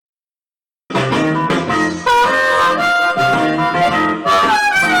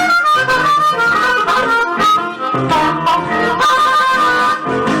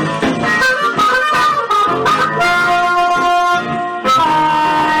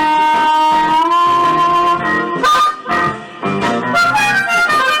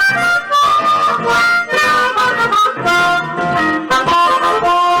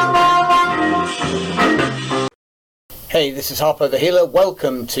Hey, this is Harpo the Healer.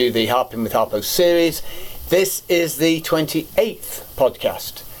 Welcome to the Harping with Harpo series. This is the 28th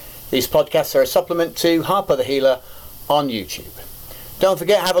podcast. These podcasts are a supplement to Harpo the Healer on YouTube. Don't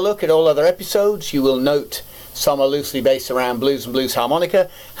forget, have a look at all other episodes. You will note some are loosely based around blues and blues harmonica.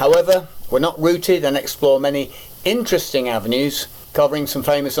 However, we're not rooted and explore many interesting avenues, covering some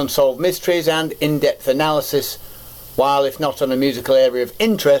famous unsolved mysteries and in-depth analysis, while if not on a musical area of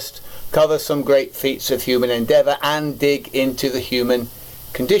interest, cover some great feats of human endeavour and dig into the human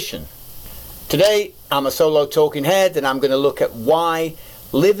condition. Today I'm a solo talking head, and I'm going to look at why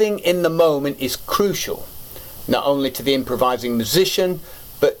living in the moment is crucial, not only to the improvising musician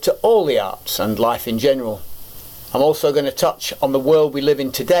but to all the arts and life in general. I'm also going to touch on the world we live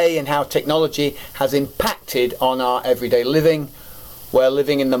in today and how technology has impacted on our everyday living, where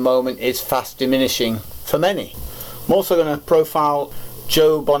living in the moment is fast diminishing for many. I'm also going to profile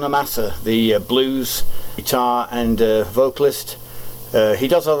Joe Bonamassa, the blues guitar and vocalist. He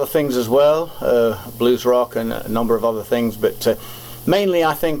does other things as well, blues rock and a number of other things, but mainly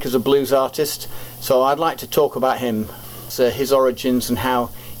I think as a blues artist. So I'd like to talk about him, his origins and how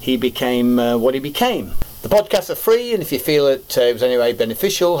he became what he became. The podcasts are free, and if you feel it was anyway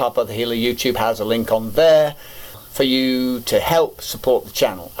beneficial, Harpo the Healer YouTube has a link on there for you to help support the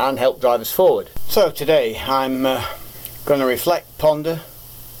channel and help drive us forward. So today I'm going to reflect, ponder,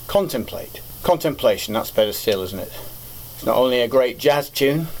 contemplate. Contemplation, that's better still, isn't it? It's not only a great jazz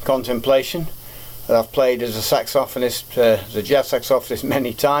tune, Contemplation, that I've played as a saxophonist, as a jazz saxophonist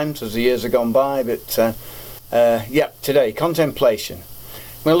many times as the years have gone by, but today, Contemplation.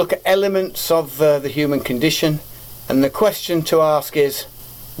 I'm going to look at elements of the human condition, and the question to ask is,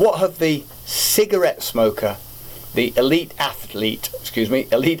 what have the cigarette smoker, the elite athlete,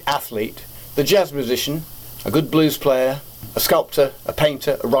 the jazz musician, a good blues player, a sculptor, a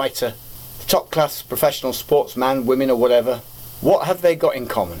painter, a writer, a top-class professional sportsman, women or whatever, what have they got in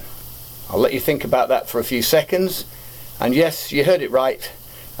common? I'll let you think about that for a few seconds. And yes, you heard it right,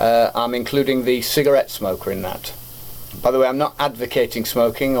 I'm including the cigarette smoker in that. By the way, I'm not advocating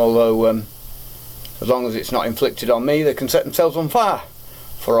smoking, although as long as it's not inflicted on me, they can set themselves on fire,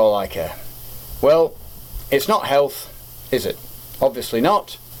 for all I care. Well, it's not health, is it? Obviously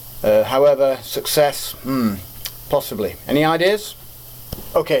not. However, success, possibly. Any ideas?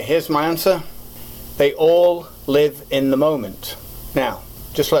 Okay, here's my answer. They all live in the moment. Now,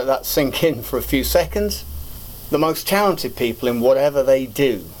 just let that sink in for a few seconds. The most talented people in whatever they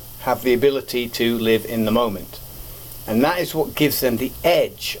do have the ability to live in the moment. And that is what gives them the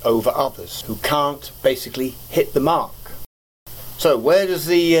edge over others who can't basically hit the mark. So where does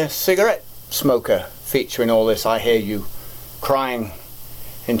the cigarette smoker feature in all this? I hear you crying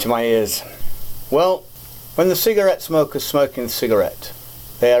into my ears. Well, when the cigarette smoker's smoking the cigarette,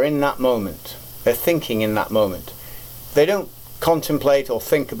 they are in that moment. They're thinking in that moment. They don't contemplate or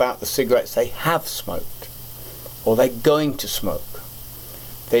think about the cigarettes they have smoked or they're going to smoke.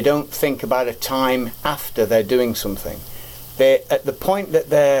 They don't think about a time after they're doing something. They're at the point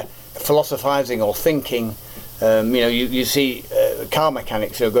that they're philosophizing or thinking. You see car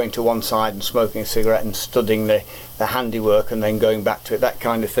mechanics who are going to one side and smoking a cigarette and studying the handiwork and then going back to it, that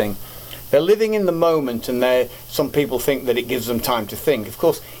kind of thing. They're living in the moment, and some people think that it gives them time to think. Of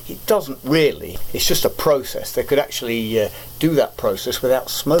course, it doesn't really. It's just a process. They could actually do that process without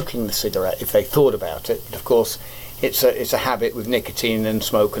smoking the cigarette if they thought about it. But of course, it's a habit with nicotine and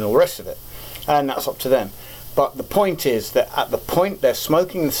smoke and all the rest of it, and that's up to them. But the point is that at the point they're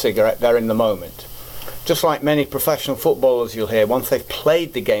smoking the cigarette, they're in the moment. Just like many professional footballers you'll hear, once they've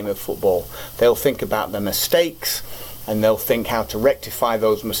played the game of football, they'll think about their mistakes and they'll think how to rectify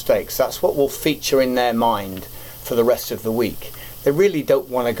those mistakes. That's what will feature in their mind for the rest of the week. They really don't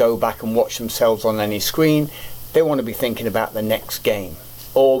want to go back and watch themselves on any screen. They want to be thinking about the next game,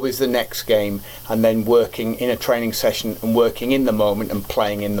 always the next game, and then working in a training session and working in the moment and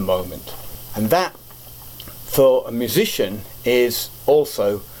playing in the moment. And that, for a musician, is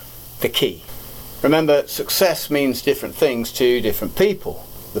also the key. Remember, success means different things to different people.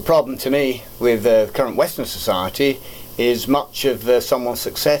 The problem to me with current Western society is much of someone's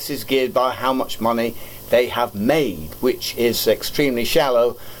success is geared by how much money they have made, which is extremely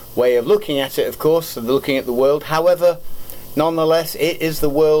shallow way of looking at it, of course, and looking at the world. However, nonetheless, it is the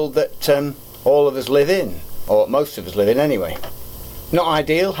world that all of us live in, or most of us live in anyway. Not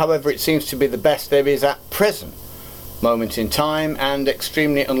ideal, however, it seems to be the best there is at present moment in time, and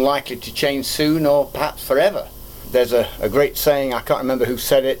extremely unlikely to change soon or perhaps forever. There's a great saying, I can't remember who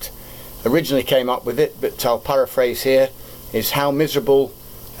said it, originally came up with it, but I'll paraphrase here, is how miserable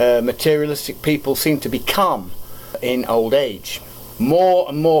materialistic people seem to become in old age. More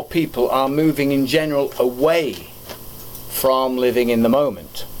and more people are moving in general away from living in the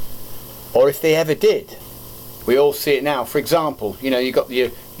moment, or if they ever did. We all see it now. For example, you got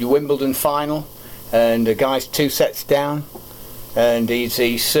your Wimbledon final, and the guy's 2 sets down, and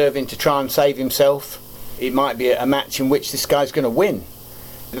he's serving to try and save himself. It might be a match in which this guy's going to win.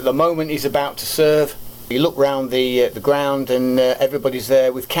 At the moment he's about to serve, you look round the ground, and everybody's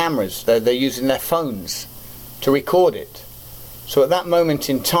there with cameras. They're using their phones to record it. So at that moment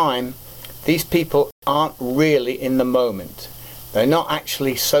in time, these people aren't really in the moment. They're not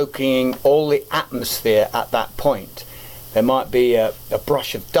actually soaking in all the atmosphere at that point. There might be a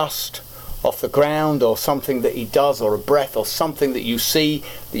brush of dust off the ground, or something that he does, or a breath, or something that you see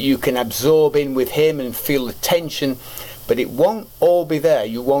that you can absorb in with him and feel the tension, but it won't all be there.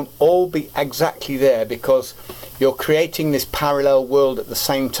 You won't all be exactly there, because you're creating this parallel world at the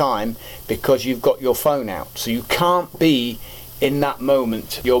same time, because you've got your phone out. So you can't be in that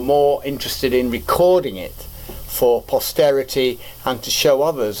moment. You're more interested in recording it for posterity and to show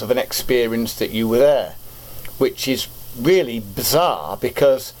others of an experience that you were there, which is really bizarre,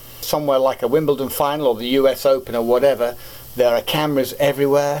 because somewhere like a Wimbledon final or the US Open or whatever, there are cameras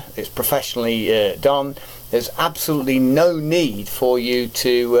everywhere. It's professionally done. There's absolutely no need for you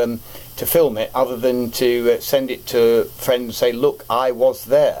to film it, other than to send it to friends and say, look, I was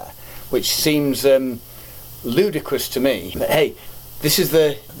there, which seems ludicrous to me. But hey, this is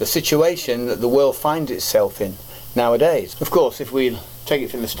the situation that the world finds itself in nowadays. Of course, if we take it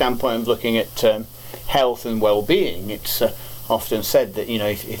from the standpoint of looking at health and well-being, it's often said that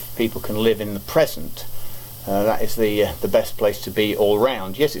if people can live in the present, that is the best place to be all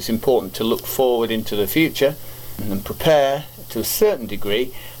round. Yes, it's important to look forward into the future and prepare to a certain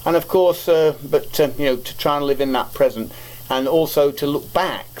degree, and of course, to try and live in that present, and also to look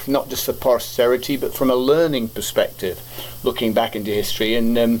back, not just for posterity, but from a learning perspective, looking back into history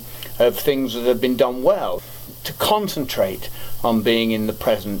and of things that have been done well. To concentrate on being in the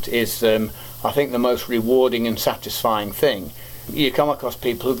present is, I think, the most rewarding and satisfying thing. You come across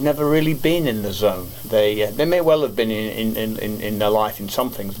people who've never really been in the zone. They may well have been in their life in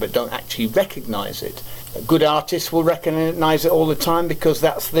some things, but don't actually recognise it. Good artists will recognise it all the time, because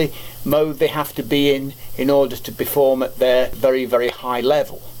that's the mode they have to be in order to perform at their very, very high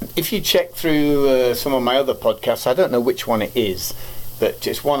level. If you check through some of my other podcasts, I don't know which one it is, but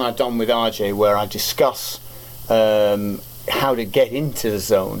it's one I've done with RJ, where I discuss how to get into the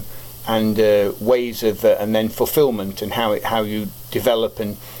zone, and ways of and then fulfillment, and how you develop,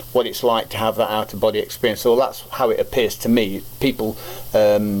 and what it's like to have that out-of-body experience. So that's how it appears to me. People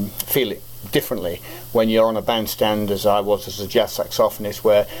feel it differently when you're on a bandstand, as I was as a jazz saxophonist,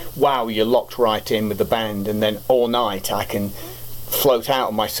 where wow, you're locked right in with the band, and then all night I can float out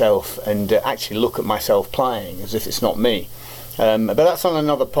of myself and actually look at myself playing as if it's not me. But that's on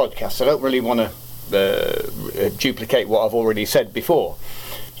another podcast. I don't really want to duplicate what I've already said before.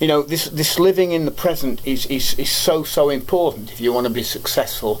 This living in the present is so important if you want to be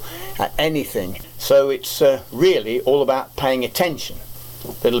successful at anything. So it's really all about paying attention.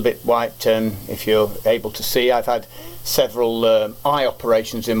 A little bit white, if you're able to see. I've had several eye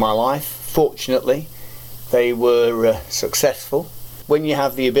operations in my life. Fortunately, they were successful. When you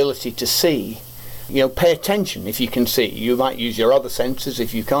have the ability to see, pay attention if you can see. You might use your other senses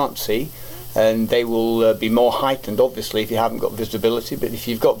if you can't see, and they will be more heightened, obviously, if you haven't got visibility. But if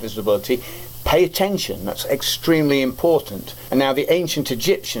you've got visibility, pay attention. That's extremely important. And now the ancient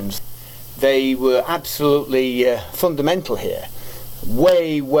Egyptians, they were absolutely fundamental here,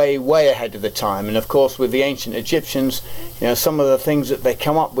 way ahead of the time. And of course, with the ancient Egyptians, some of the things that they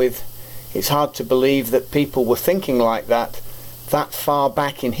come up with, it's hard to believe that people were thinking like that far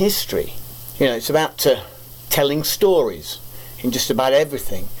back in history. It's about telling stories in just about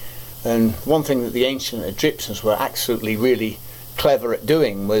everything. And one thing that the ancient Egyptians were absolutely really clever at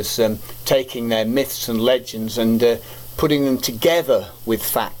doing was taking their myths and legends and putting them together with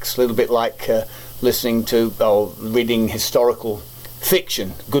facts, a little bit like listening to or reading historical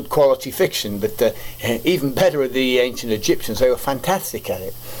fiction, good quality fiction. But even better, the ancient Egyptians, they were fantastic at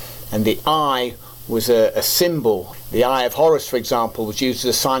it. And the eye was a symbol. The Eye of Horus, for example, was used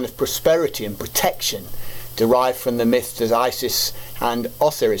as a sign of prosperity and protection, derived from the myths of Isis and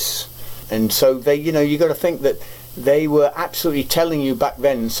Osiris. And so they, you got to think that they were absolutely telling you back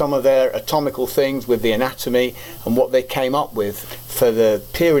then some of their anatomical things with the anatomy and what they came up with for the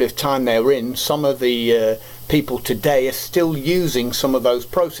period of time they were in. Some of the people today are still using some of those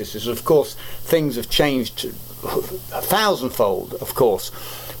processes. Of course, things have changed a thousandfold, of course,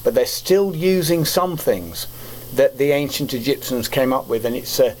 but they're still using some things that the ancient Egyptians came up with, and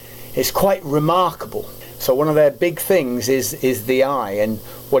it's quite remarkable. So one of their big things is the eye, and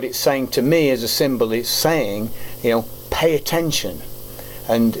what it's saying to me as a symbol is saying, pay attention.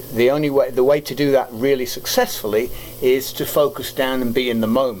 And the way to do that really successfully is to focus down and be in the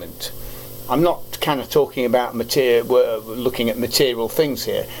moment. I'm not kind of talking about looking at material things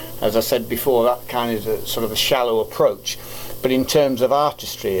here. As I said before, that kind of is a sort of a shallow approach. But in terms of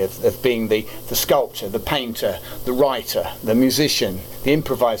artistry, of being the sculptor, the painter, the writer, the musician, the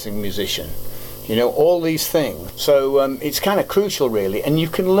improvising musician, all these things. So it's kind of crucial, really. And you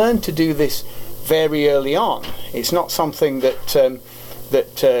can learn to do this very early on. It's not something that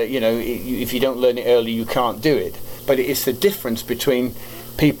if you don't learn it early, you can't do it. But it's the difference between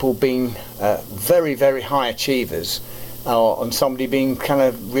people being very, very high achievers and somebody being kind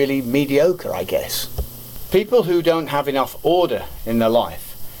of really mediocre, I guess. People who don't have enough order in their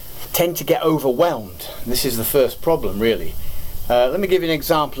life tend to get overwhelmed. This is the first problem, really. Let me give you an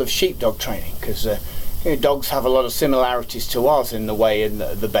example of sheepdog training, because dogs have a lot of similarities to us in the way and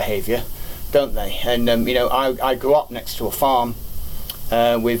the behaviour, don't they? And I grew up next to a farm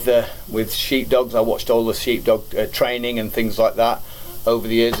with sheepdogs. I watched all the sheepdog training and things like that over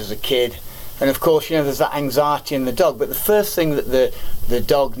the years as a kid. And of course, there's that anxiety in the dog, but the first thing that the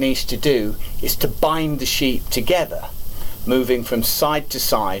dog needs to do is to bind the sheep together, moving from side to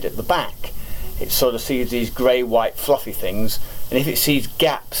side at the back. It sort of sees these grey, white, fluffy things, and if it sees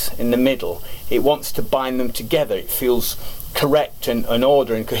gaps in the middle, it wants to bind them together. It feels correct and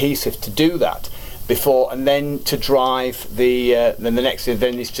order and cohesive to do that before, and then to drive then the next thing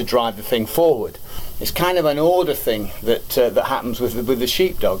then is to drive the thing forward. It's kind of an order thing that happens with the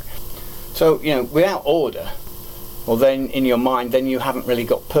sheepdog. So without order, well, then in your mind, then you haven't really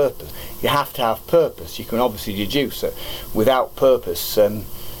got purpose. You have to have purpose. You can obviously deduce that without purpose,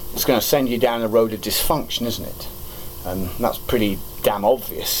 it's going to send you down a road of dysfunction, isn't it? And that's pretty damn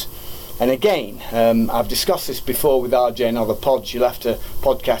obvious. And again, I've discussed this before with RJ and other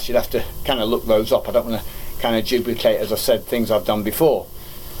podcasts. You'd have to kind of look those up. I don't want to kind of duplicate, as I said, things I've done before.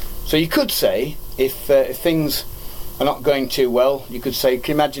 So you could say, if things are not going too well, you could say,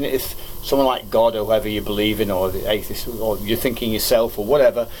 can you imagine it if someone like God or whoever you believe in, or the atheist, or you're thinking yourself or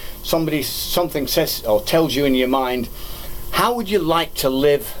whatever, something says or tells you in your mind, how would you like to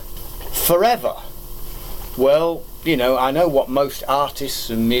live forever? Well, I know what most artists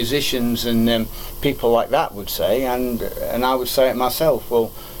and musicians and people like that would say, and I would say it myself.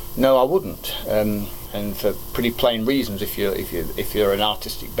 Well, no, I wouldn't, and for pretty plain reasons. If you're an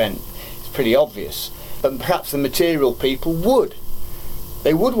artistic bent, it's pretty obvious. But perhaps the material people would.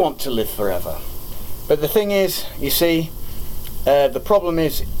 They would want to live forever. But the thing is, you see, the problem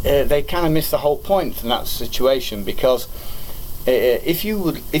is they kind of miss the whole point from that situation, because if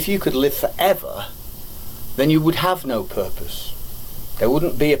you could live forever, then you would have no purpose. There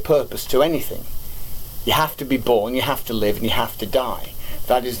wouldn't be a purpose to anything. You have to be born, you have to live, and you have to die.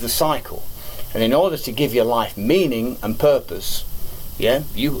 That is the cycle. And in order to give your life meaning and purpose,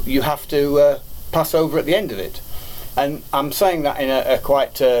 you have to pass over at the end of it. And I'm saying that in a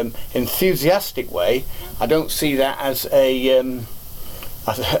quite enthusiastic way. I don't see that as a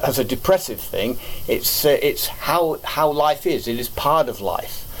depressive thing. It's how life is. It is part of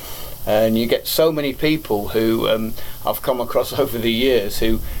life. And you get so many people who I've come across over the years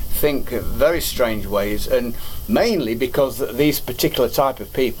who think very strange ways, and mainly because these particular type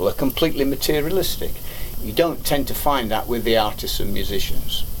of people are completely materialistic. You don't tend to find that with the artists and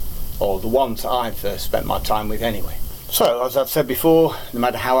musicians, or the ones I've spent my time with anyway. So, as I've said before, no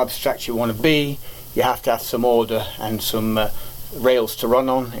matter how abstract you want to be, you have to have some order and some rails to run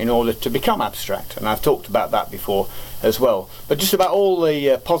on in order to become abstract, and I've talked about that before as well. But just about all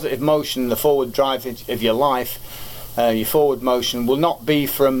the positive motion, the forward drive of your life, your forward motion will not be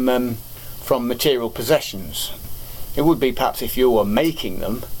from material possessions. It would be perhaps if you were making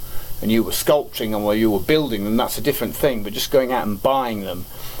them and you were sculpturing them or you were building them. That's a different thing. But just going out and buying them,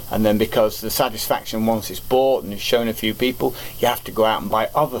 and then because the satisfaction once it's bought and it's shown a few people, you have to go out and buy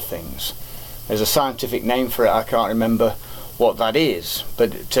other things. There's a scientific name for it. I can't remember what that is,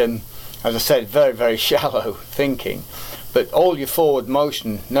 but as I said, very, very shallow thinking. But all your forward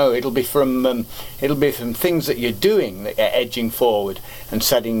motion, no, it'll be from things that you're doing, that you're edging forward and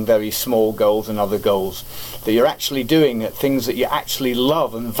setting very small goals and other goals, that you're actually doing, things that you actually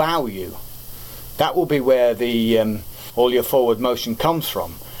love and value. That will be where the all your forward motion comes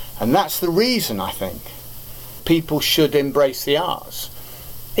from. And that's the reason I think people should embrace the arts,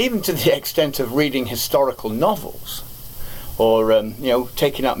 even to the extent of reading historical novels, or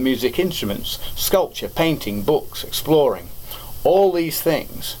taking up music instruments, sculpture, painting, books, exploring, all these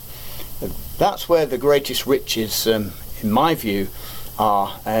things. That's where the greatest riches, in my view,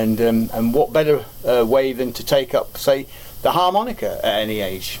 are. And what better way than to take up, say, the harmonica at any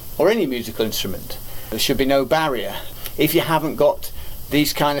age, or any musical instrument. There should be no barrier. if you haven't got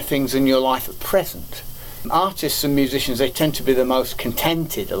these kind of things in your life at present. Artists and musicians, they tend to be the most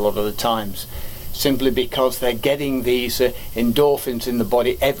contented a lot of the times, simply because they're getting these endorphins in the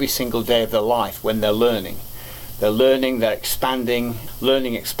body every single day of their life when they're learning. They're learning, they're expanding,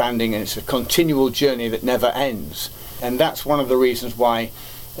 learning, expanding, and it's a continual journey that never ends. And that's one of the reasons why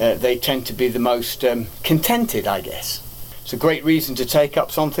they tend to be the most contented, I guess. It's a great reason to take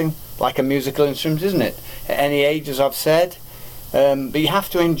up something like a musical instrument, isn't it? At any age, as I've said. But you have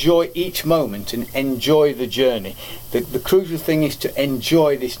to enjoy each moment and enjoy the journey. The crucial thing is to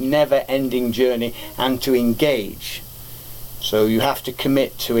enjoy this never-ending journey and to engage. So you have to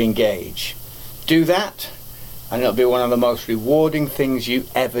commit to engage. Do that, and it'll be one of the most rewarding things you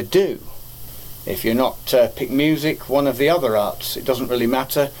ever do. If you're not pick music, one of the other arts, it doesn't really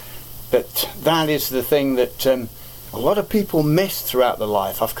matter. But that is the thing that a lot of people miss throughout their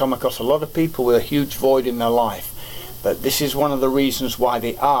life. I've come across a lot of people with a huge void in their life. But this is one of the reasons why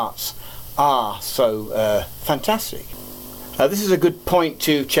the arts are so fantastic. This is a good point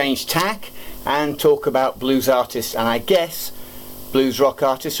to change tack and talk about blues artists, and I guess blues rock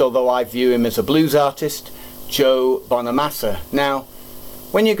artists, although I view him as a blues artist, Joe Bonamassa. Now,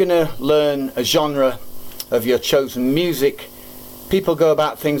 when you're going to learn a genre of your chosen music, people go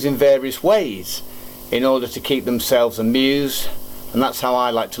about things in various ways in order to keep themselves amused, and that's how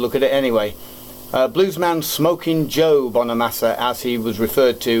I like to look at it anyway. Bluesman Smoking Joe Bonamassa, as he was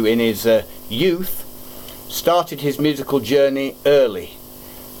referred to in his youth, started his musical journey early,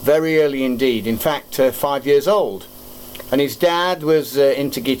 very early indeed, in fact 5 years old. And his dad was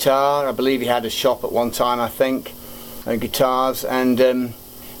into guitar. I believe he had a shop at one time, I think, guitars, and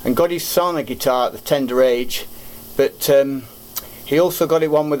got his son a guitar at the tender age, but he also got it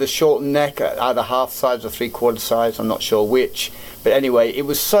one with a shortened neck, either half size or 3/4 size, I'm not sure which. But anyway, it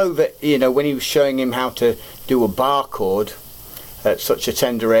was so that, you know, when he was showing him how to do a bar chord at such a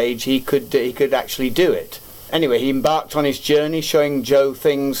tender age, he could actually do it. Anyway, he embarked on his journey, showing Joe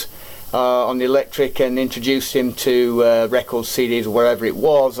things on the electric, and introduced him to record CDs, or wherever it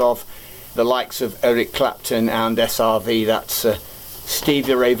was, of the likes of Eric Clapton and SRV, that's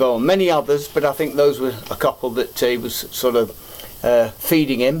Stevie Ray Vaughan, many others, but I think those were a couple that he was sort of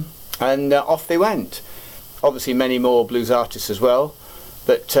feeding him, and off they went. Obviously many more blues artists as well,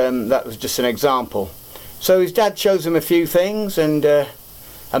 but that was just an example. So his dad shows him a few things, and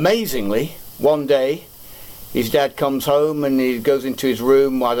amazingly, one day his dad comes home and he goes into his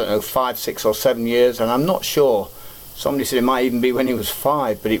room, I don't know, 5, 6 or 7 years, and I'm not sure, somebody said it might even be when he was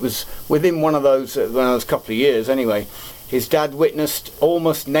 5, but it was within one of those couple of years anyway. His dad witnessed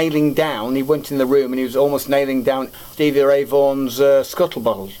almost nailing down, he went in the room and he was almost nailing down Stevie Ray Vaughan's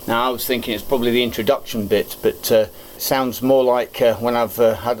Scuttle. Now I was thinking it's probably the introduction bit, but it sounds more like when I've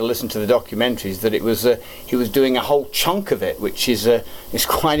had to listen to the documentaries that it was he was doing a whole chunk of it, which is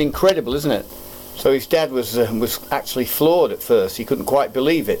quite incredible, isn't it? So his dad was actually floored at first. He couldn't quite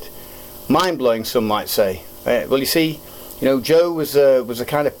believe it. Mind-blowing, some might say. Well, you see, you know, Joe was a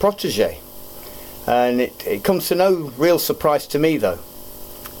kind of protege. And it comes to no real surprise to me, though,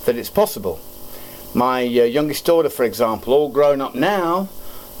 that it's possible. My youngest daughter, for example, all grown up now,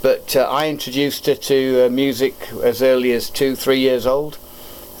 but I introduced her to music as early as 2, 3 years old,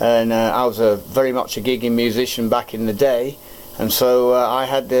 and I was very much a gigging musician back in the day, and so I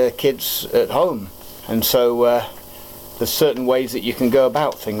had the kids at home, and so there's certain ways that you can go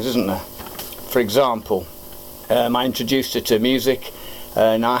about things, isn't there? For example, I introduced her to music.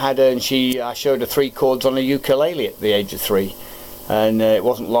 And I showed her 3 chords on a ukulele at the age of 3, and it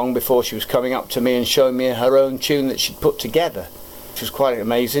wasn't long before she was coming up to me and showing me her own tune that she'd put together, which was quite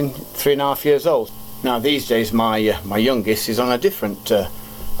amazing. 3.5 years old. Now these days my youngest is on a different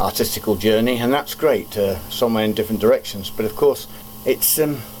artistical journey, and that's great, somewhere in different directions. But of course it's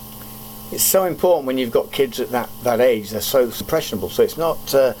so important when you've got kids at that age. They're so impressionable, so it's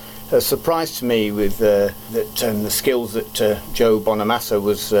not a surprise to me with the skills that Joe Bonamassa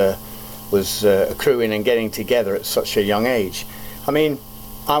was accruing and getting together at such a young age. I mean,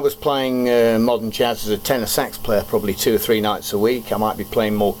 I was playing modern jazz as a tenor sax player probably 2 or 3 nights a week. I might be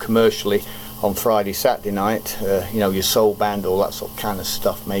playing more commercially on Friday, Saturday night, you know, your soul band, all that sort of kind of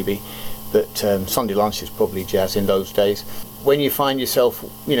stuff maybe. But Sunday lunch is probably jazz in those days. When you find yourself,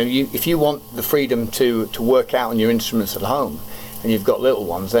 you know, if you want the freedom to work out on your instruments at home, and you've got little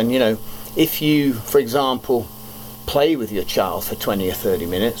ones, then, you know, if you, for example, play with your child for 20 or 30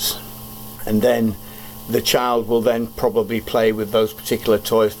 minutes, and then the child will then probably play with those particular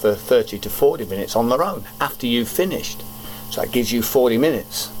toys for 30 to 40 minutes on their own after you've finished. So that gives you 40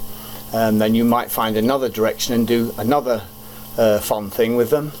 minutes. And then you might find another direction and do another fun thing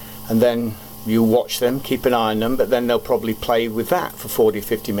with them, and then you watch them, keep an eye on them, but then they'll probably play with that for 40,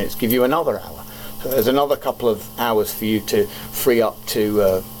 50 minutes, give you another hour. So there's another couple of hours for you to free up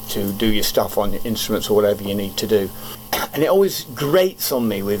to do your stuff on your instruments or whatever you need to do. And it always grates on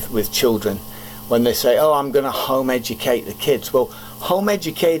me with children when they say, oh, I'm going to home educate the kids. Well, home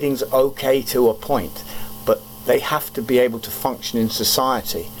educating's okay to a point, but they have to be able to function in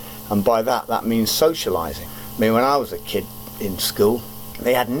society, and by that means socializing. I mean, when I was a kid in school,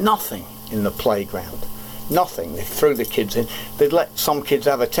 they had nothing in the playground. Nothing. They threw the kids in. They'd let some kids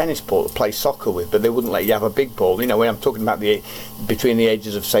have a tennis ball to play soccer with, but they wouldn't let you have a big ball. You know, when I'm talking about between the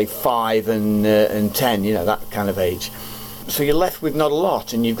ages of, say, 5 and 10, you know, that kind of age. So you're left with not a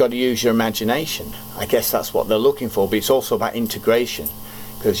lot, and you've got to use your imagination. I guess that's what they're looking for, but it's also about integration,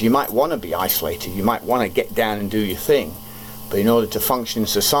 because you might want to be isolated, you might want to get down and do your thing, but in order to function in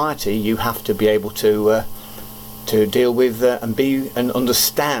society, you have to be able to deal with and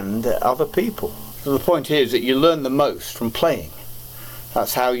understand other people. So the point here is that you learn the most from playing.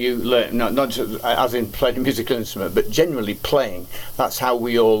 That's how you learn, not just as in playing a musical instrument, but generally playing. That's how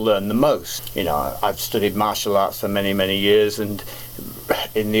we all learn the most. You know, I've studied martial arts for many, many years, and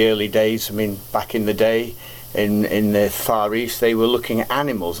in the early days, I mean, back in the day, in the Far East, they were looking at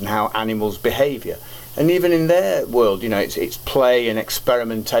animals and how animals behaviour. And even in their world, you know, it's play and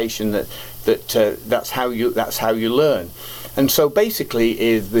experimentation that's how you learn. And so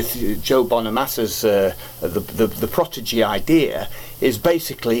basically, with Joe Bonamassa's the prodigy idea is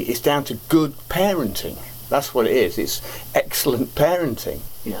basically it's down to good parenting. That's what it is. It's excellent parenting.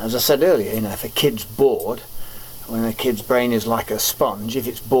 You know, as I said earlier, you know, if a kid's bored, when a kid's brain is like a sponge, if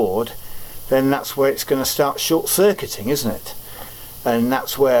it's bored, then that's where it's going to start short-circuiting, isn't it? And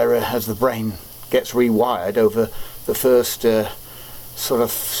that's where, as the brain gets rewired over the first sort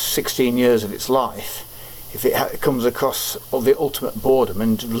of 16 years of its life, if it comes across the ultimate boredom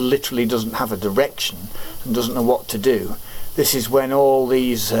and literally doesn't have a direction and doesn't know what to do, this is when all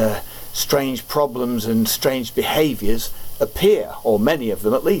these strange problems and strange behaviours appear, or many of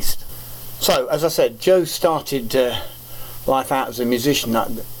them at least. So, as I said, Joe started life out as a musician.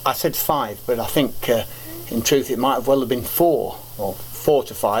 I said 5, but I think in truth it might have well have been 4, or 4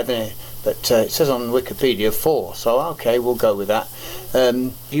 to 5, but it says on Wikipedia 4, so okay, we'll go with that.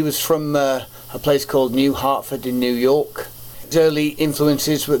 He was from a place called New Hartford in New York. His early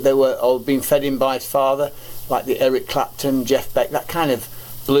influences they were all being fed in by his father, like the Eric Clapton, Jeff Beck, that kind of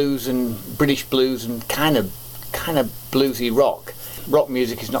blues and British blues and kind of bluesy rock. Rock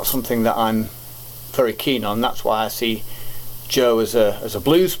music is not something that I'm very keen on. That's why I see Joe as a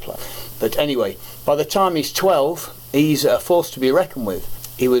blues player. But anyway, by the time he's 12, he's a force to be reckoned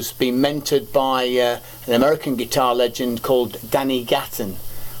with. He was being mentored by an American guitar legend called Danny Gatton.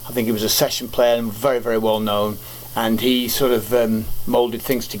 I think he was a session player and very, very well known, and he sort of moulded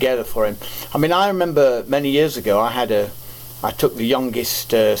things together for him. I mean, I remember many years ago I took the youngest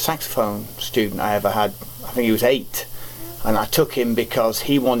saxophone student I ever had. I think he was 8, and I took him because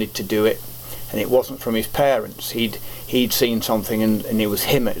he wanted to do it, and it wasn't from his parents. He'd seen something, and it was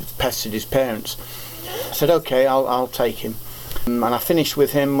him that pestered his parents. I said, okay, I'll take him. And I finished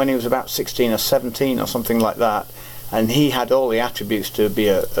with him when he was about 16 or 17 or something like that, and he had all the attributes to be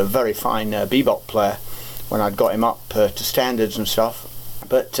a very fine bebop player when I'd got him up to standards and stuff.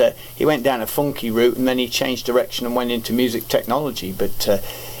 But he went down a funky route, and then he changed direction and went into music technology. But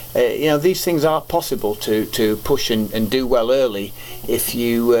you know, these things are possible to push and do well early if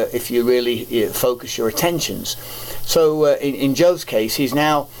you really focus your attentions. So in Joe's case, he's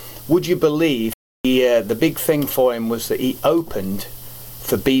now, would you believe, the big thing for him was that he opened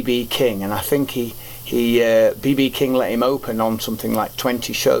for B.B. King, and I think B.B. King let him open on something like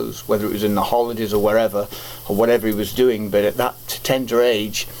 20 shows, whether it was in the holidays or wherever, or whatever he was doing. But at that tender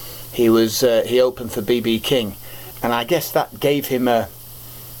age, he opened for B.B. King, and I guess that gave him a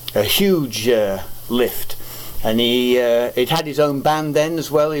huge lift. And he'd had his own band then as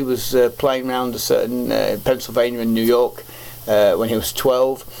well. He was playing around a certain Pennsylvania and New York when he was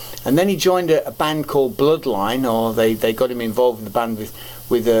 12. And then he joined a band called Bloodline, or they got him involved in the band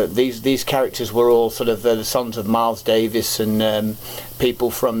with these characters were all sort of the sons of Miles Davis and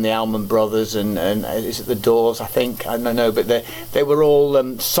people from the Allman Brothers and is it the Doors, I think, I don't know, but they were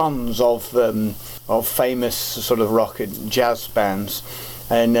all sons of famous sort of rock and jazz bands,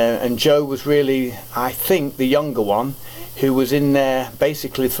 and Joe was really, I think, the younger one, who was in there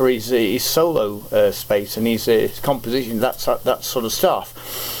basically for his solo space and his composition, that sort of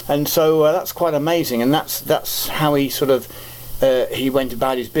stuff. And so that's quite amazing, and that's how he sort of he went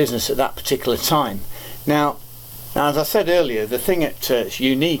about his business at that particular time. Now as I said earlier, the thing that's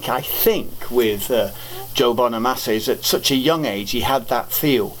unique, I think, with Joe Bonamassa is at such a young age he had that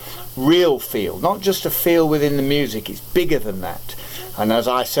feel real feel, not just a feel within the music. It's bigger than that. And as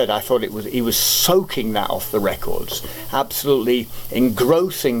I said, I thought he was soaking that off the records, absolutely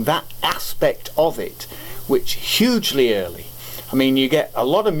engrossing that aspect of it, which hugely early. I mean, you get a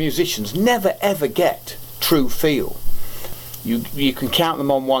lot of musicians never ever get true feel. You can count them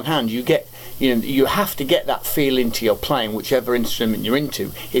on one hand. You have to get that feel into your playing, whichever instrument you're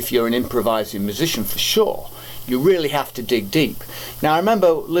into. If you're an improvising musician, for sure, you really have to dig deep. Now, I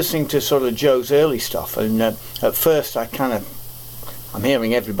remember listening to sort of Joe's early stuff, and at first I'm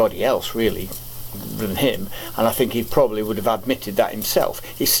hearing everybody else really than him, and I think he probably would have admitted that himself.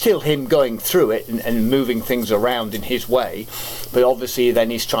 It's still him going through it and moving things around in his way, but obviously then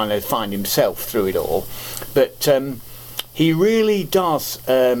he's trying to find himself through it all. But he really does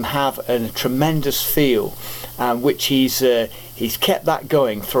have a tremendous feel, which he's kept that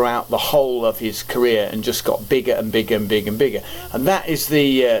going throughout the whole of his career, and just got bigger and bigger and bigger and bigger. And that is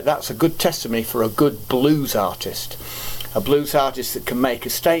that's a good testimony for a good blues artist. A blues artist that can make a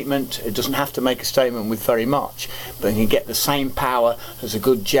statement. It doesn't have to make a statement with very much, but can get the same power as a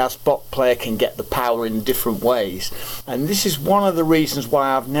good jazz bop player can get the power in different ways. And this is one of the reasons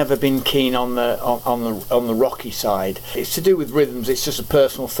why I've never been keen on the rocky side. It's to do with rhythms. It's just a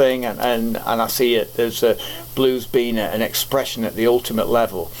personal thing, and I see it as blues being an expression at the ultimate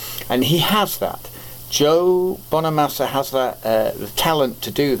level, and he has that. Joe Bonamassa has that the talent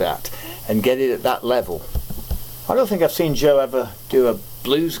to do that and get it at that level. I don't think I've seen Joe ever do a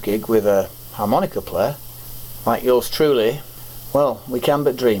blues gig with a harmonica player like yours truly. Well, we can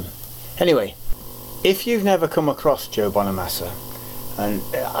but dream. Anyway, if you've never come across Joe Bonamassa, and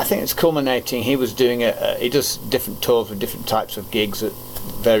I think it's culminating, he was doing he does different tours with different types of gigs at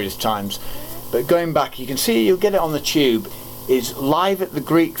various times, but going back, you can see, you'll get it on the tube, is live at the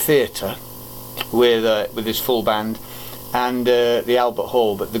Greek Theatre with his full band, and the Albert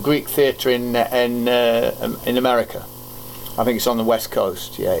Hall, but the Greek Theatre in America. I think it's on the West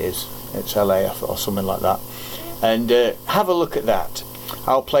Coast. Yeah, it is. It's LA or something like that. And have a look at that.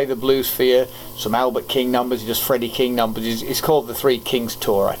 I'll play the blues for you, some Albert King numbers, he does Freddie King numbers. It's called the Three Kings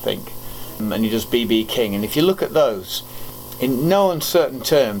Tour, I think. And he does B.B. King. And if you look at those, in no uncertain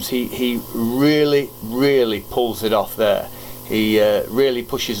terms, he really, really pulls it off there. He really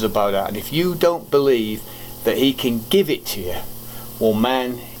pushes the boat out. And if you don't believe that he can give it to you, well,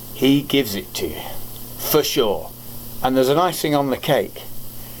 man, he gives it to you for sure. And there's an icing on the cake.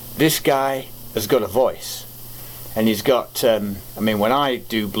 This guy has got a voice, and he's got I mean, when I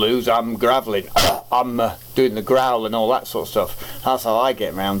do blues, I'm gravelling, I'm doing the growl and all that sort of stuff. That's how I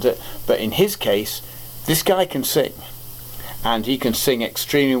get around it. But in his case, this guy can sing, and he can sing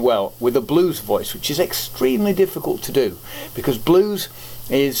extremely well with a blues voice, which is extremely difficult to do, because blues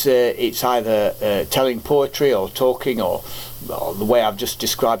is it's either telling poetry or talking, or the way I've just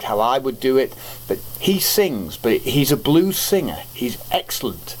described how I would do it. But he sings, but he's a blues singer. He's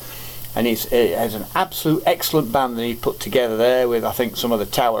excellent, and he has an absolute excellent band that he put together there with, I think, some of the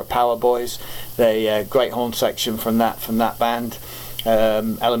Tower Power Boys. The great horn section from that band,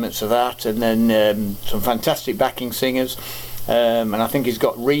 elements of that, and then some fantastic backing singers. And I think he's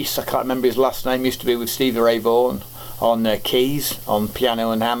got Reese, I can't remember his last name, used to be with Stevie Ray Vaughan on keys, on piano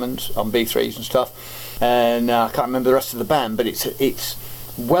and Hammonds, on B3s and stuff. And I can't remember the rest of the band, but it's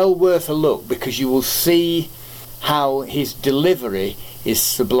well worth a look, because you will see how his delivery is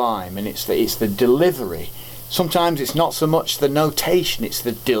sublime, and it's the delivery. Sometimes it's not so much the notation, it's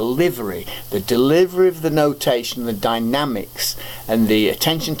the delivery of the notation, the dynamics, and the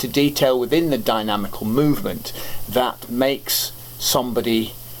attention to detail within the dynamical movement that makes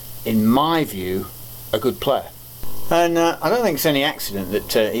somebody, in my view, a good player. And I don't think it's any accident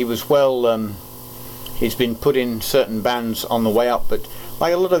that he was he's been put in certain bands on the way up, but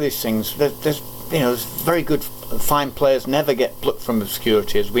like a lot of these things, there's very good, fine players never get plucked from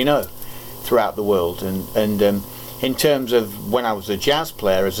obscurity, as we know, throughout the world. And in terms of when I was a jazz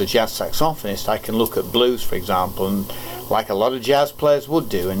player, as a jazz saxophonist, I can look at blues, for example, and like a lot of jazz players would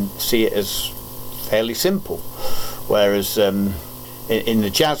do, and see it as fairly simple. Whereas in the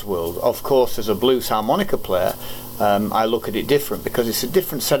jazz world, of course, as a blues harmonica player, I look at it different, because it's a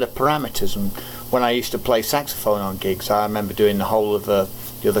different set of parameters. And when I used to play saxophone on gigs, I remember doing the whole of the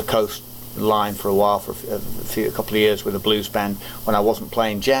other coast line for a while, for a couple of years with a blues band when I wasn't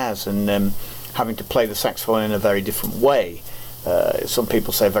playing jazz, and having to play the saxophone in a very different way. Some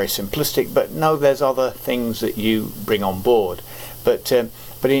people say very simplistic, but no, there's other things that you bring on board. But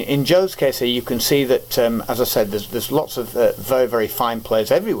in Joe's case here, you can see that, as I said, there's lots of very, very fine players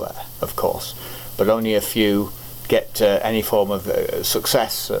everywhere, of course, but only a few get any form of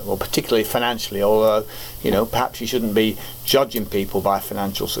success, or particularly financially, although, perhaps you shouldn't be judging people by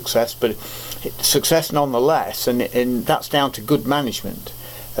financial success, but success nonetheless, and that's down to good management.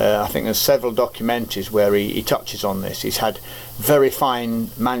 I think there's several documentaries where he touches on this. He's had very fine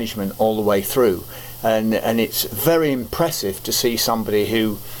management all the way through, and it's very impressive to see somebody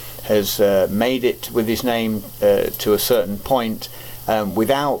who has made it with his name to a certain point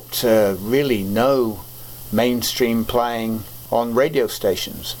without really no mainstream playing on radio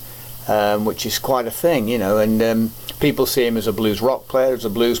stations, which is quite a thing, and people see him as a blues rock player, as a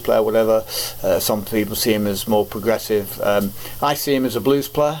blues player, whatever. Some people see him as more progressive. I see him as a blues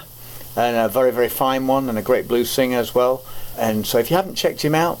player, and a very, very fine one, and a great blues singer as well. And so if you haven't checked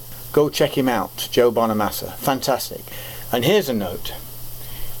him out, go check him out. Joe Bonamassa, fantastic. And here's a note: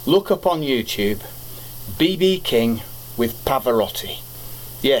 look up on YouTube B.B. King with Pavarotti.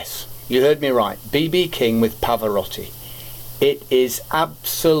 Yes, you heard me right, B.B. King with Pavarotti. It is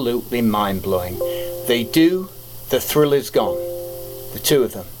absolutely mind-blowing. They do The Thrill Is Gone, the two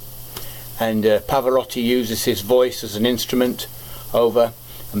of them, and Pavarotti uses his voice as an instrument over,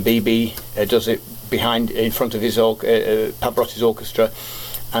 and BB does it in front of his Pavarotti's orchestra,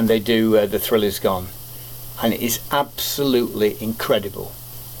 and they do The Thrill Is Gone, and it is absolutely incredible.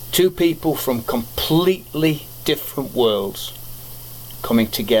 Two people from completely different worlds coming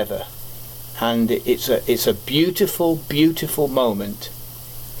together, and it's a beautiful, beautiful moment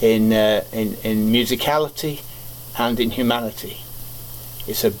in musicality and in humanity.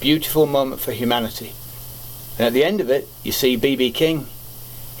 It's a beautiful moment for humanity. And at the end of it, you see B.B. King.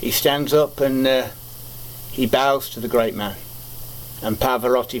 He stands up and he bows to the great man, and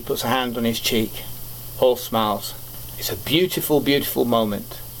Pavarotti puts a hand on his cheek, all smiles. It's a beautiful, beautiful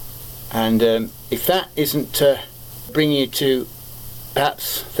moment. And if that isn't bringing you to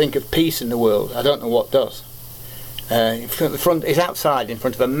perhaps think of peace in the world, I don't know what does. It's outside in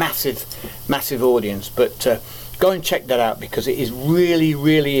front of a massive, massive audience, but go and check that out, because it is really,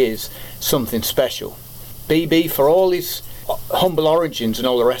 really is something special. BB, for all his humble origins and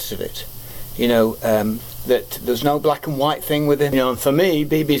all the rest of it, that there's no black and white thing with him. And for me,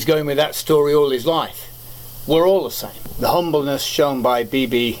 BB's going with that story all his life. We're all the same. The humbleness shown by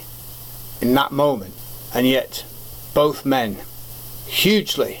BB in that moment, and yet both men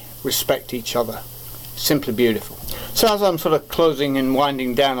hugely respect each other. Simply beautiful. So as I'm sort of closing and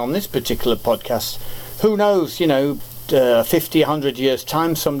winding down on this particular podcast, who knows, 50, 100 years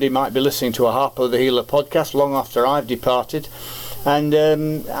time, somebody might be listening to a Harpo the Healer podcast long after I've departed, and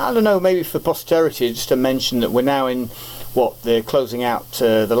I don't know, maybe for posterity, just to mention that we're now in they're closing out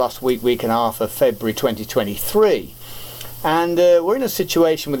the last week and a half of February 2023, and we're in a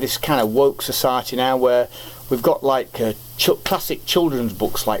situation with this kind of woke society now where we've got like classic children's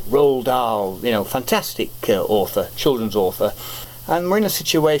books like Roald Dahl, fantastic children's author, and we're in a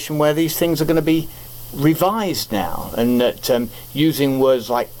situation where these things are going to be revised now, and that using words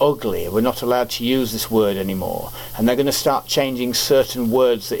like ugly, we're not allowed to use this word anymore, and they're going to start changing certain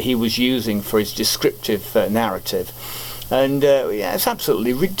words that he was using for his descriptive narrative, and it's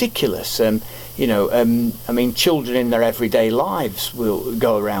absolutely ridiculous. I mean, children in their everyday lives will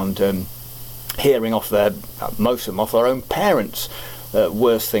go around hearing most of them off their own parents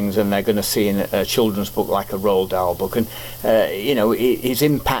worse things than they're going to see in a children's book like a Roald Dahl book, and his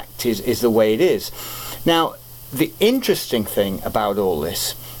impact is the way it is. Now, the interesting thing about all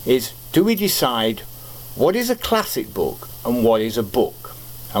this is, do we decide what is a classic book and what is a book?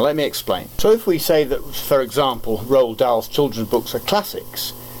 Now let me explain. So if we say that, for example, Roald Dahl's children's books are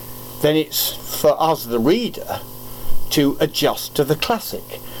classics, then it's for us, the reader, to adjust to the classic,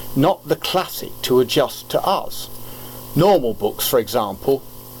 not the classic to adjust to us. Normal books, for example,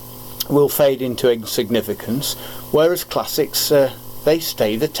 will fade into insignificance, whereas classics, they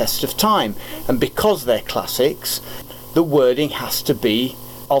stay the test of time. And because they're classics, the wording has to be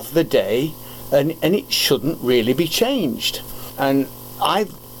of the day, and it shouldn't really be changed. And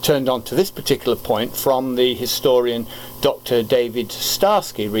I've turned on to this particular point from the historian Dr. David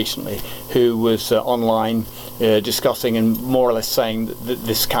Starsky recently, who was online discussing and more or less saying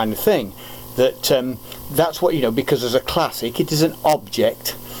this kind of thing. That's what, because as a classic, it is an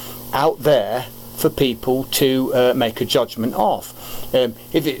object out there for people to make a judgment of.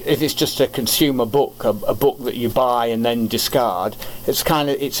 If it's just a consumer book, a book that you buy and then discard,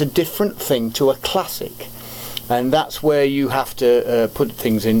 it's a different thing to a classic, and that's where you have to put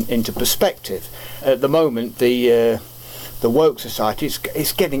things into perspective. At the moment, the woke society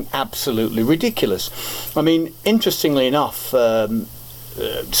is getting absolutely ridiculous. I mean, interestingly enough,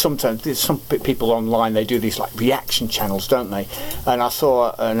 sometimes there's some people online, they do these like reaction channels, don't they? And I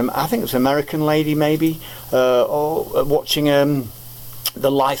saw I think it was an American lady maybe watching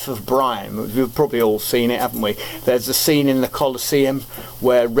The Life of Brian. We've probably all seen it, haven't we? There's a scene in the Colosseum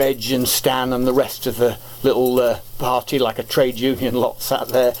where Reg and Stan and the rest of the little party, like a trade union lot, sat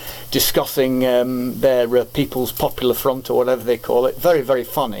there discussing their People's Popular Front or whatever they call it. Very, very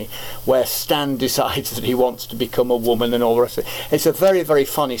funny, where Stan decides that he wants to become a woman and all the rest of it. It's a very, very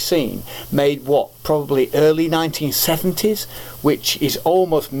funny scene, made probably early 1970s, which is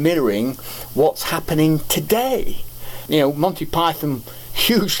almost mirroring what's happening today. Monty Python,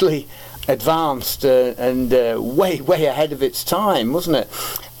 hugely advanced and way ahead of its time, wasn't it?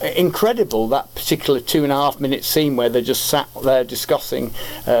 Incredible, that particular 2.5 minute scene where they just sat there discussing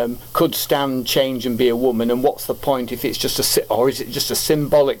could Stan change and be a woman, and what's the point if it's just or is it just a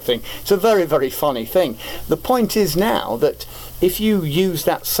symbolic thing? It's a very, very funny thing. The point is now that if you use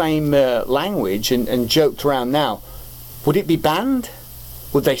that same language and joked around now, would it be banned?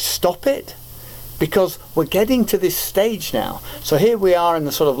 Would they stop it? Because we're getting to this stage now. So here we are in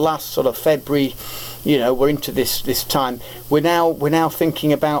the sort of last sort of February, we're into this time. We're now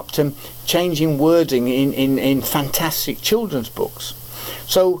thinking about changing wording in fantastic children's books.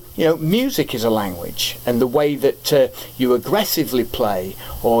 So music is a language, and the way that you aggressively play,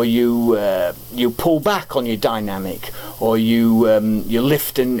 or you pull back on your dynamic, or you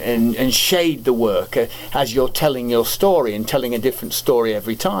lift and shade the work as you're telling your story and telling a different story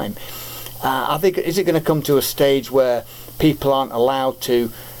every time. I think, is it going to come to a stage where people aren't allowed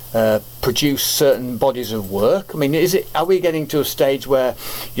to produce certain bodies of work? I mean, are we getting to a stage where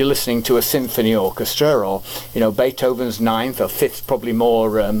you're listening to a symphony orchestra, or Beethoven's Ninth or Fifth, probably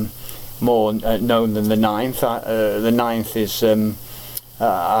more known than the Ninth. The Ninth is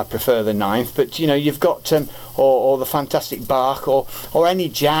I prefer the Ninth, but you've got or the fantastic Bach, or any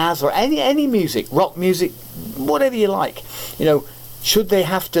jazz, or any music, rock music, whatever you like. Should they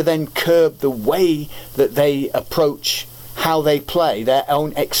have to then curb the way that they approach how they play, their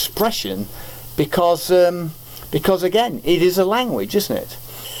own expression, because again, it is a language, isn't it?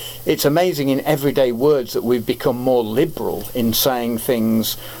 It's amazing in everyday words that we've become more liberal in saying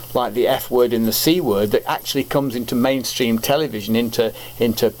things like the F word and the C word that actually comes into mainstream television,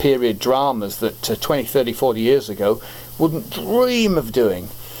 into period dramas that 20, 30, 40 years ago wouldn't dream of doing.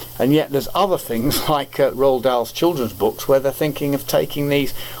 And yet there's other things like Roald Dahl's children's books where they're thinking of taking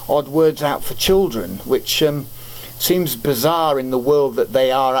these odd words out for children, which seems bizarre in the world that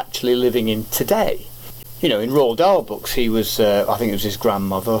they are actually living in today. In Roald Dahl books, he was, I think it was his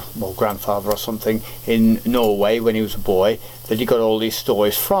grandmother or grandfather or something in Norway when he was a boy that he got all these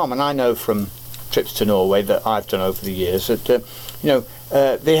stories from. And I know from trips to Norway that I've done over the years that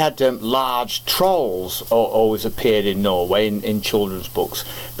they had large trolls always appeared in Norway in children's books,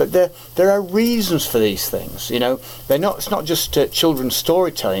 but there are reasons for these things. It's not just children's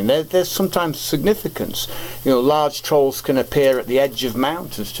storytelling. There's sometimes significance. Large trolls can appear at the edge of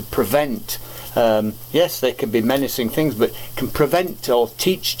mountains to prevent. Yes, they can be menacing things, but can prevent or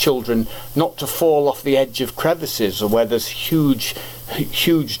teach children not to fall off the edge of crevices or where there's huge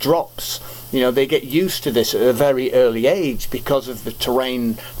drops. They get used to this at a very early age because of the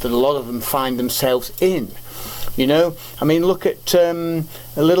terrain that a lot of them find themselves in. I mean, look at a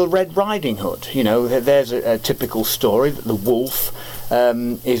Little Red Riding Hood. There's a typical story that the wolf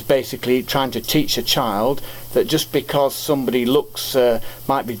is basically trying to teach a child that just because somebody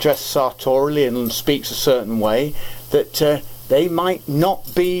might be dressed sartorially and speaks a certain way, that they might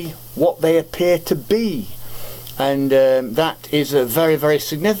not be what they appear to be. And that is very, very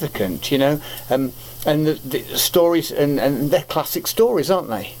significant, and the stories, and they're classic stories, aren't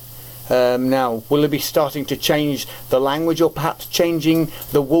they? Now, will it be starting to change the language, or perhaps changing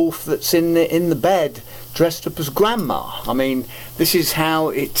the wolf that's in the bed dressed up as grandma? I mean, this is how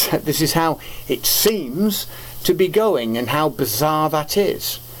it seems to be going, and how bizarre that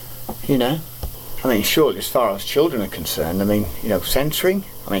is. I mean, surely, as far as children are concerned, censoring.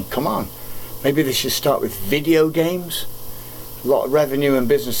 I mean, come on. Maybe they should start with video games. A lot of revenue and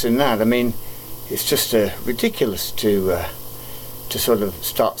business in that. I mean, it's just ridiculous to sort of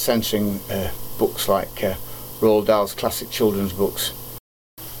start censoring books like Roald Dahl's classic children's books.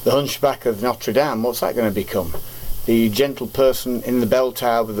 The Hunchback of Notre Dame, what's that going to become? The gentle person in the bell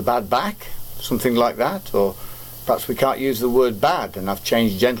tower with the bad back? Something like that? Or perhaps we can't use the word bad, and I've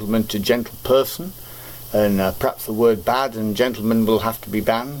changed gentleman to gentle person, and perhaps the word bad and gentleman will have to be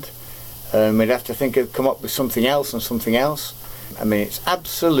banned. We'd have to come up with something else and something else. I mean, it's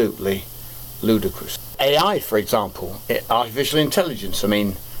absolutely ludicrous. AI, for example, artificial intelligence. I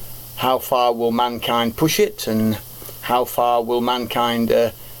mean, how far will mankind push it, and how far will mankind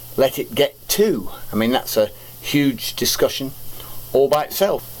let it get to? I mean, that's a huge discussion all by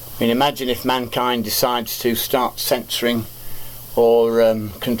itself. I mean, imagine if mankind decides to start censoring or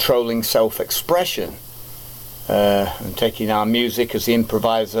controlling self-expression and taking our music as the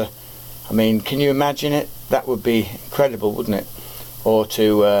improviser. I mean, can you imagine it? That would be incredible, wouldn't it? Or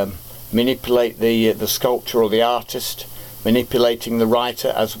to manipulate the sculptor or the artist, manipulating the writer,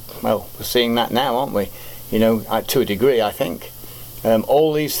 as well, we're seeing that now, aren't we? You know, to a degree, I think.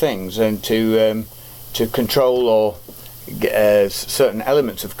 All these things, and to control or certain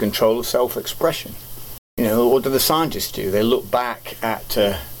elements of control of self-expression. You know, what do the scientists do? They look back at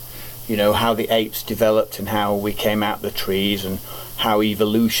you know, how the apes developed and how we came out the trees and how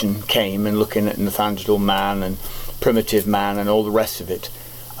evolution came, and looking at Neanderthal man and primitive man and all the rest of it.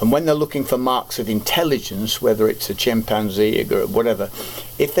 And when they're looking for marks of intelligence, whether it's a chimpanzee or whatever,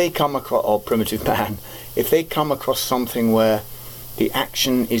 if they come across, or primitive man, if they come across something where the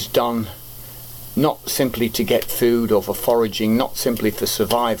action is done not simply to get food or for foraging, not simply for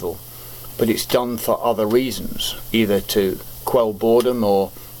survival, but it's done for other reasons, either to quell boredom,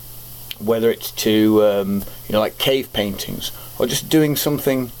 or whether it's to, you know, like cave paintings, or just doing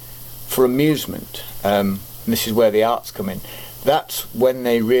something for amusement. And this is where the arts come in. That's when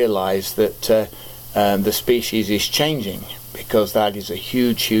they realise that the species is changing, because that is a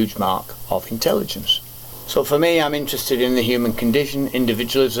huge, huge mark of intelligence. So for me, I'm interested in the human condition,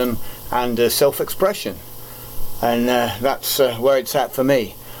 individualism, and self-expression, and that's where it's at for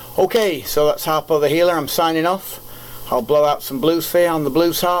me. Okay, so that's Harpo the Healer. I'm signing off. I'll blow out some blues for you on the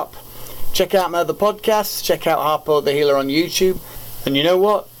blues harp. Check out my other podcasts. Check out Harpo the Healer on YouTube. And you know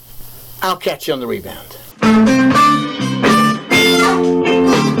what? I'll catch you on the rebound.